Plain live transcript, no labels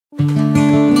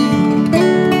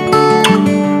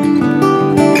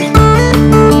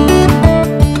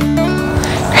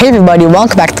everybody,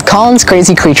 welcome back to Colin's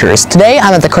Crazy Creatures. Today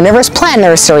I'm at the Carnivorous Plant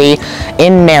Nursery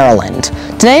in Maryland.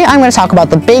 Today I'm going to talk about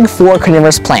the big four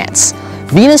carnivorous plants: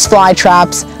 Venus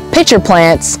flytraps, pitcher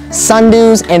plants,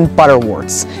 sundews, and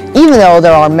butterworts, even though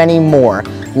there are many more,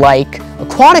 like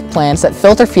aquatic plants that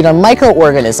filter feed on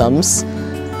microorganisms,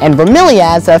 and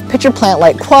bromeliads that have pitcher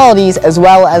plant-like qualities, as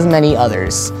well as many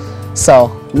others.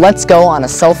 So let's go on a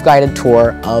self-guided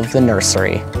tour of the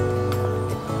nursery.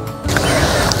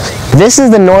 This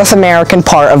is the North American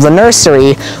part of the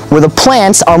nursery where the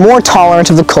plants are more tolerant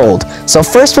of the cold. So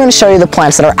first we're going to show you the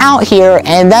plants that are out here,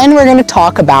 and then we're going to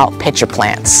talk about pitcher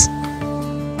plants.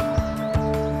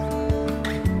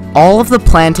 All of the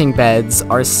planting beds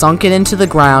are sunken into the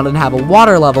ground and have a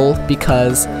water level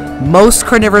because most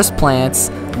carnivorous plants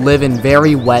live in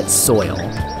very wet soil.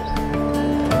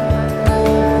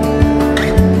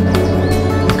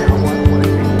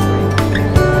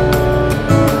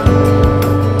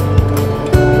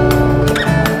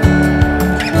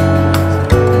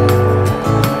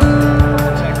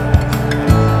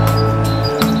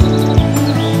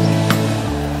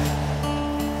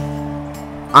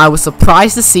 I was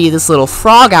surprised to see this little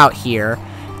frog out here,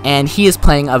 and he is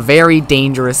playing a very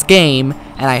dangerous game,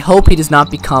 and I hope he does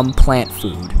not become plant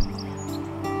food.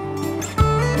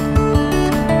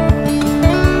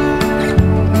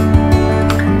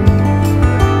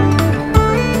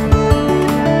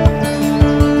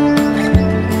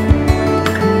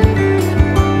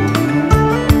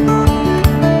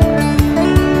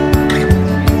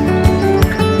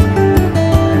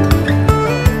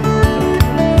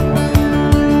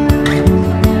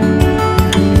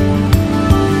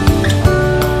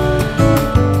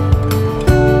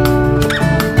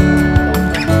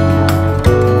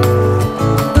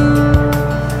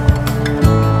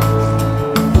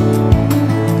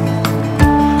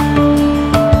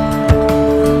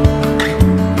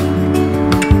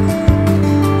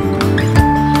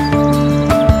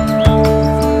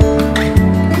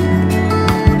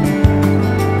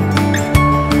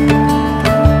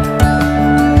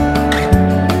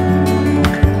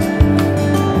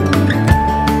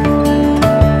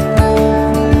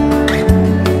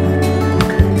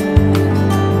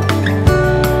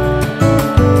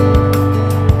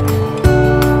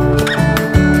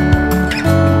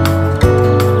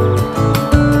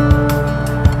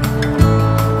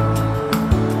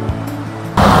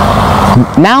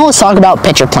 Now let's talk about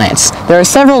pitcher plants. There are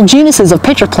several genuses of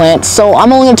pitcher plants, so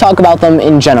I'm only going to talk about them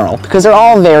in general because they're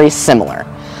all very similar.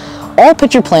 All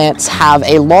pitcher plants have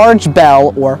a large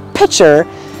bell or pitcher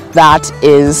that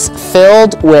is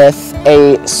filled with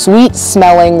a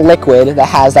sweet-smelling liquid that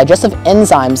has digestive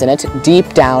enzymes in it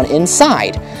deep down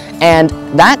inside, and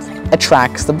that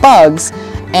attracts the bugs.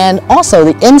 And also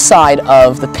the inside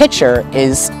of the pitcher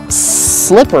is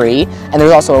slippery, and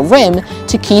there's also a rim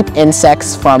to keep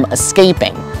insects from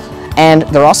escaping. And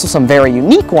there are also some very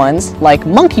unique ones, like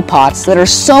monkey pots, that are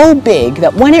so big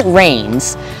that when it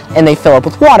rains and they fill up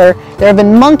with water, there have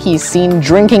been monkeys seen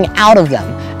drinking out of them.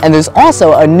 And there's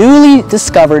also a newly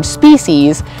discovered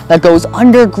species that goes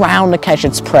underground to catch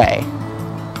its prey.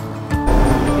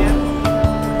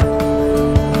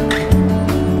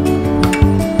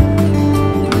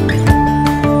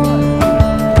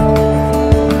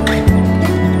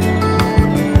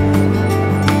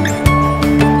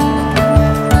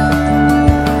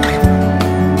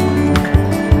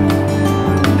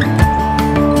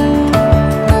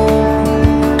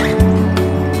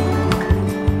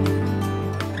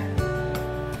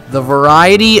 The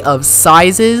variety of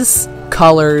sizes,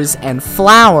 colors, and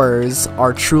flowers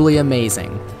are truly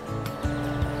amazing.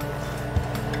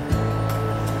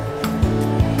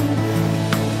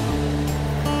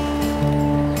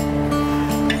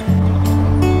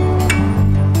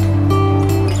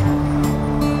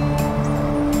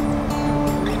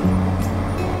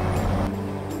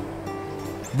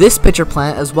 This pitcher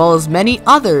plant, as well as many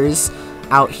others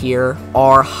out here,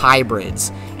 are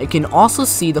hybrids. You can also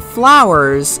see the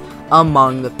flowers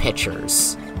among the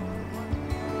pitchers.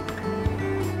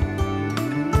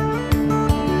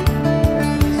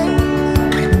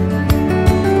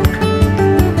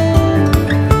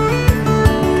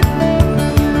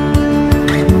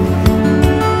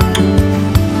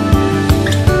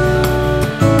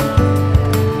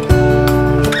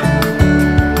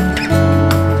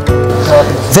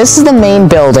 This is the main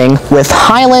building with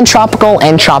Highland tropical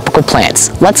and tropical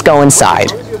plants. Let's go inside.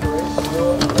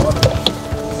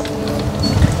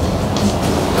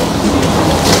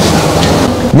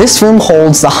 This room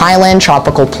holds the Highland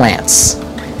tropical plants.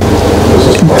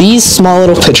 These small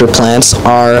little pitcher plants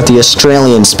are the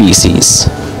Australian species.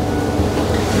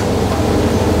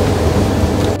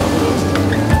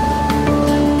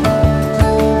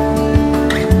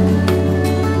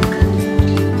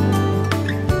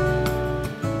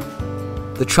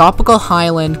 tropical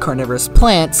highland carnivorous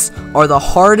plants are the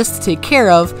hardest to take care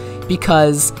of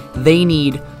because they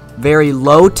need very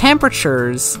low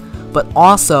temperatures, but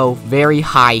also very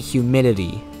high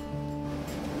humidity.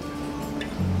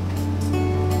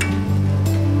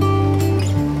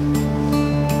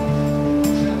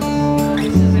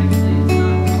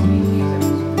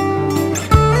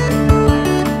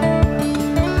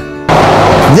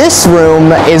 This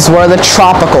room is where the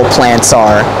tropical plants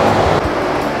are.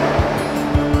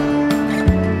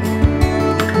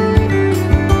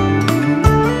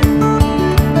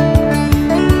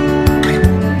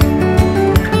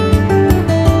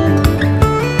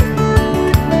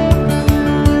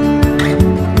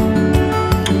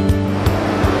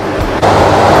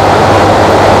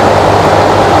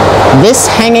 This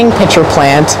hanging pitcher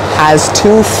plant has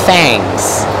 2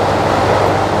 fangs.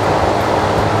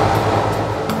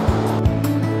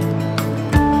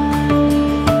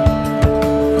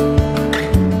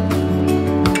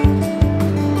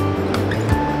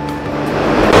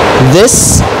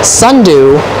 This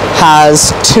sundew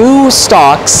has 2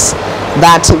 stalks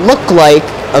that look like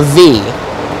a V.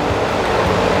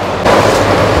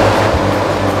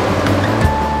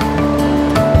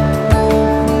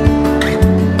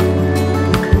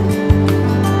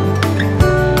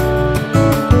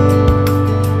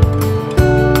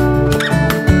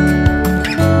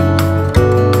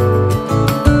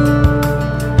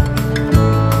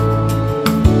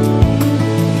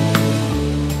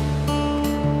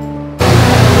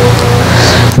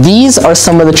 These are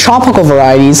some of the tropical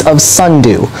varieties of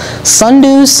sundew.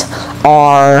 Sundews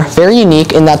are very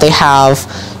unique in that they have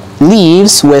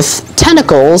leaves with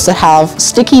tentacles that have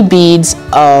sticky beads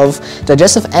of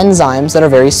digestive enzymes that are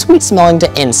very sweet smelling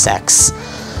to insects.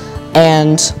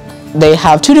 And they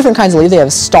have 2 different kinds of leaves. They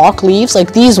have stalk leaves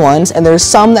like these ones, and there's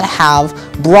some that have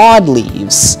broad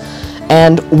leaves.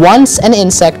 And once an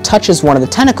insect touches one of the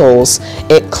tentacles,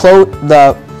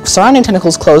 the surrounding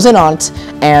tentacles close in on it,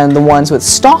 and the ones with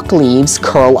stalk leaves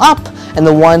curl up, and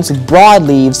the ones with broad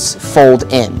leaves fold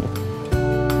in.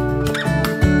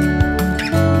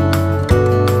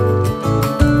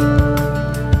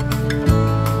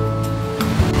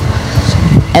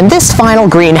 And this final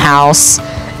greenhouse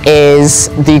is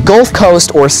the Gulf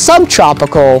Coast or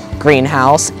subtropical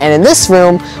greenhouse, and in this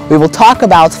room we will talk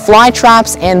about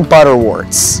flytraps and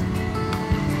butterworts.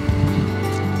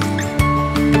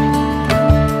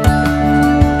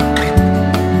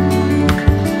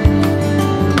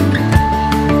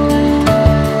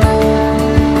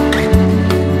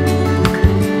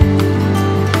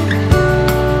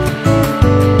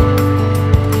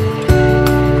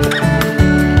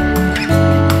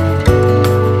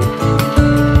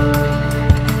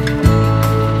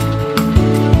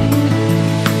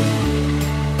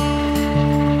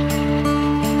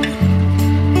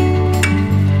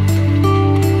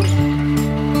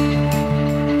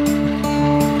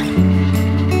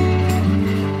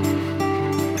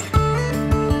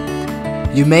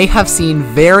 You may have seen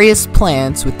various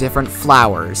plants with different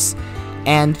flowers,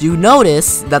 and you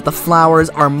notice that the flowers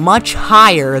are much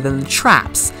higher than the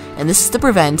traps, and this is to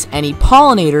prevent any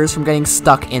pollinators from getting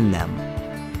stuck in them.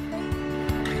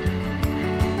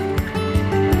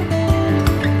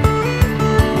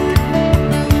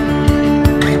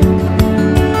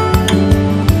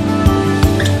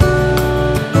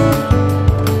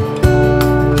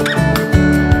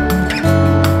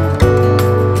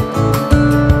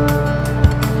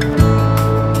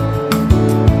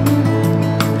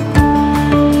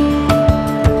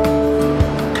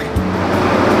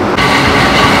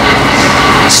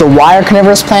 So why are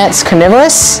carnivorous plants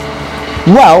carnivorous?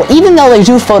 Well, even though they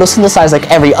do photosynthesize like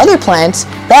every other plant,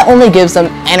 that only gives them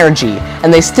energy,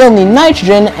 and they still need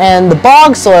nitrogen, and the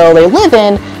bog soil they live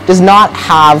in does not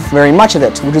have very much of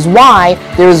it, which is why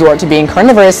they resort to being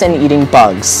carnivorous and eating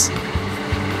bugs.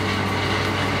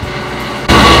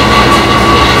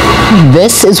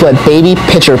 This is what baby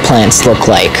pitcher plants look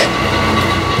like.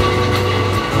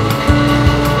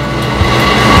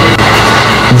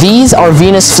 These are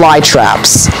Venus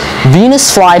flytraps.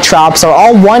 Venus flytraps are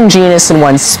all one genus and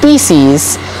one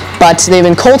species, but they've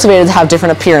been cultivated to have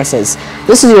different appearances.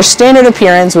 This is your standard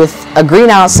appearance with a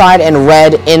green outside and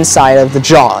red inside of the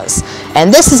jaws.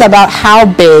 And this is about how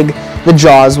big the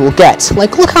jaws will get.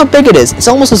 Like, look how big it is. It's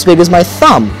almost as big as my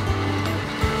thumb.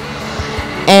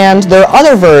 And there are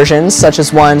other versions, such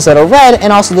as ones that are red,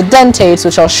 and also the dentates,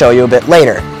 which I'll show you a bit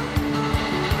later.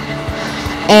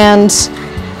 And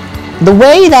the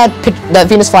way that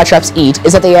Venus flytraps eat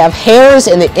is that they have hairs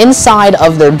in the inside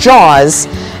of their jaws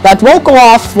that won't go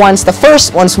off once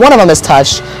one of them is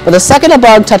touched, but the second a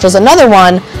bug touches another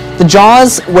one, the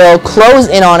jaws will close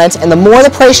in on it, and the more the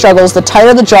prey struggles, the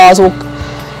tighter the jaws will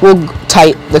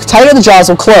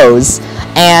close,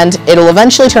 and it'll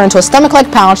eventually turn into a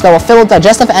stomach-like pouch that will fill with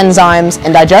digestive enzymes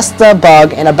and digest the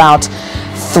bug in about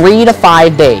 3 to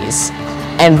 5 days.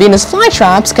 And Venus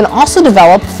flytraps can also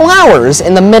develop flowers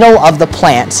in the middle of the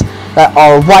plant that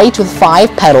are white with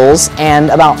 5 petals, and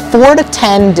about 4 to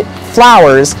 10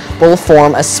 flowers will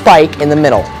form a spike in the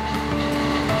middle.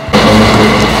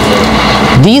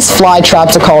 These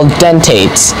flytraps are called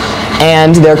dentates,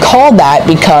 and they're called that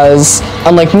because,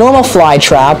 unlike normal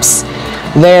flytraps,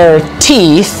 their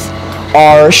teeth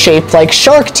are shaped like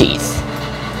shark teeth.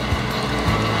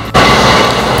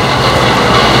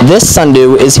 This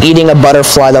sundew is eating a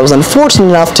butterfly that was unfortunate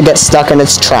enough to get stuck in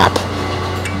its trap.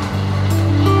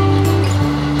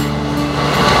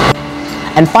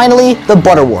 And finally, the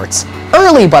butterworts.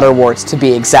 Early butterworts, to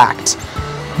be exact.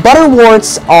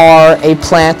 Butterworts are a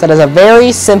plant that has a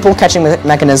very simple catching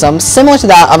mechanism, similar to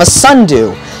that of a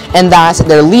sundew, in that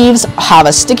their leaves have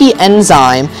a sticky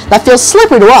enzyme that feels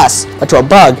slippery to us, but to a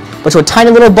bug, but to a tiny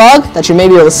little bug that you may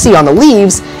be able to see on the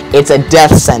leaves, it's a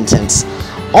death sentence.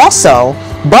 Also,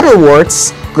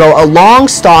 butterworts grow a long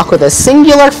stalk with a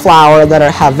singular flower that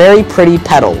have very pretty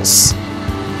petals.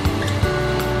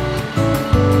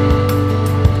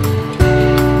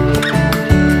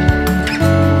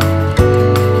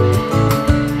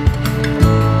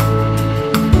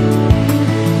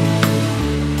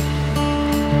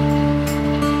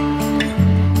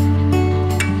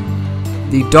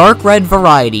 The dark red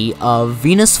variety of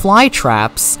Venus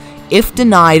flytraps, if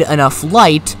denied enough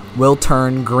light, will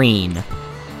turn green.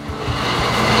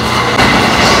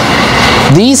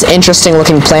 These interesting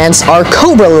looking plants are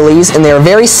cobra lilies, and they are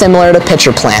very similar to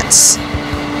pitcher plants.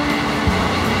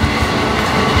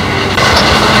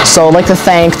 So I'd like to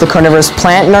thank the Carnivorous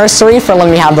Plant Nursery for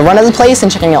letting me have the run of the place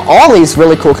and checking out all these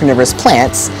really cool carnivorous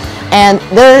plants. And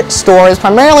their store is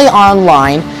primarily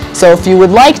online, so if you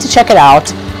would like to check it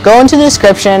out, go into the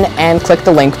description and click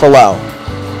the link below.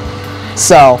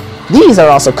 So, these are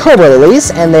also cobra lilies,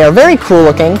 and they are very cool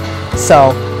looking.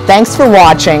 So, thanks for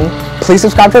watching. Please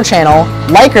subscribe to our channel,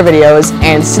 like our videos,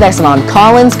 and see you next time on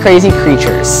Colin's Crazy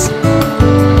Creatures.